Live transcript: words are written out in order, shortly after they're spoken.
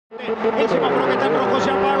El semáforo que está en rojo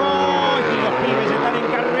se apagó y los pibes están en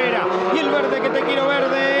carrera. Y el verde que te quiero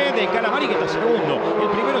verde de Calamari que está segundo. El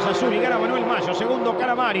primero es azul y gana Manuel Mayo. Segundo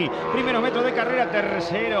Calamari. Primeros metros de carrera.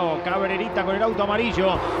 Tercero Cabrerita con el auto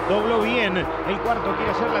amarillo. Dobló bien. El cuarto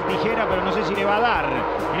quiere hacer la tijera pero no sé si le va a dar.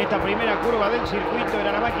 En esta primera curva del circuito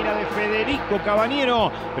era la máquina de Federico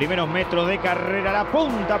Cabaniero. Primeros metros de carrera. La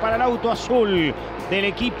punta para el auto azul del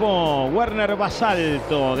equipo Werner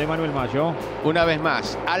Basalto de Manuel Mayo. Una vez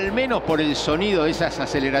más, al menos por el sonido de esas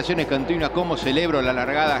aceleraciones continuas, como celebro la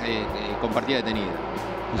largada con partida detenida.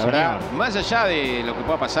 La verdad, más allá de lo que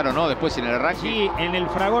pueda pasar o no después en el arranque. Sí, en el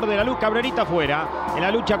fragor de la luz, Cabrerita fuera. En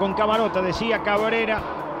la lucha con Camarota, decía Cabrera,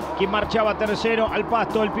 quien marchaba tercero al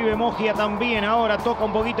pasto. El pibe Mogia también ahora toca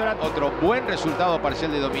un poquito la... Otro buen resultado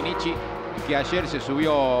parcial de Dominici, que ayer se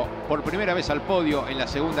subió por primera vez al podio en la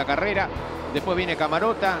segunda carrera. Después viene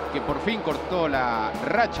Camarota, que por fin cortó la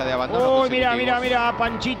racha de abandono. Uy, mira,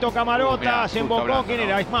 Panchito Camarota, se embocó. ¿Quién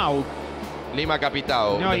era? Smaug. Lima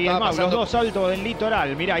Capitao. No, y Smaug, los dos saltos del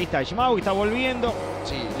litoral. Mirá, ahí está Smaug, está volviendo.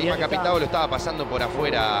 Sí, Lima Capitao lo estaba pasando por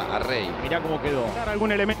afuera a Rey. Mirá cómo quedó.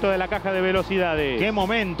 Algún elemento de la caja de velocidades. Qué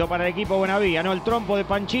momento para el equipo Buenavía, ¿no? El trompo de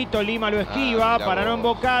Panchito, Lima lo esquiva para no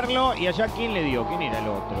embocarlo. Y allá, ¿quién le dio? ¿Quién era el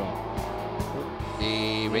otro?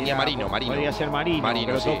 Y venía Marino. Podría ser Marino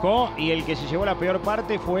que lo sí. tocó. Y el que se llevó la peor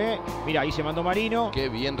parte fue... Mira, ahí se mandó Marino. Qué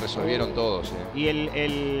bien resolvieron todos. Y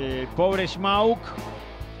el pobre Smaug.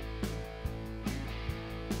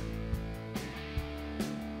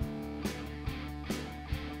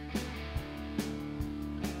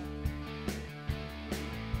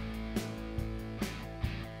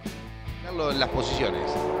 En las posiciones.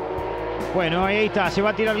 Bueno, ahí está, se va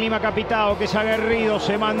a tirar Lima Capitao, que es aguerrido,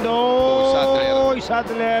 se mandó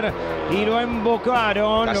Sattler y lo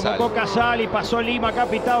embocaron, lo embocó Casal y pasó Lima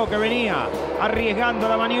Capitao que venía arriesgando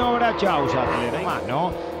la maniobra. Chau Sattler, hay más,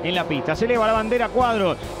 ¿no? En la pista, se eleva la bandera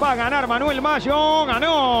cuadros, va a ganar Manuel Mayo,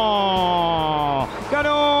 ganó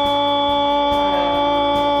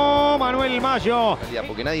Manuel Mayo.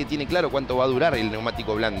 Porque nadie tiene claro cuánto va a durar el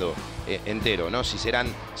neumático blando entero, ¿no? Si serán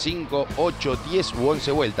 5, 8, 10 u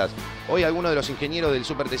 11 vueltas. Hoy alguno de los ingenieros del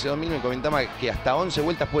Super TC 2000 me comentaba que hasta 11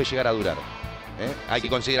 vueltas puede llegar a durar. Hay que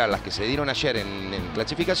considerar las que se dieron ayer en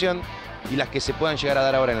clasificación y las que se puedan llegar a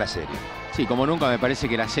dar ahora en la serie. Sí, como nunca me parece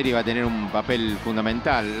que la serie va a tener un papel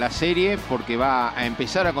fundamental. La serie porque va a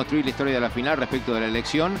empezar a construir la historia de la final respecto de la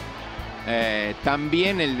elección.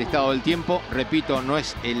 También el estado del tiempo, repito, no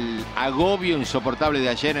es el agobio insoportable de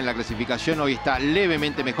ayer en la clasificación. Hoy está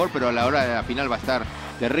levemente mejor, pero a la hora de la final va a estar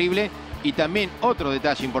terrible. Y también otro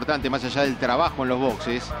detalle importante, más allá del trabajo en los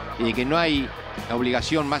boxes, y de que no hay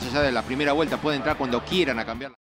obligación más allá de la primera vuelta, puede entrar cuando quieran a cambiar.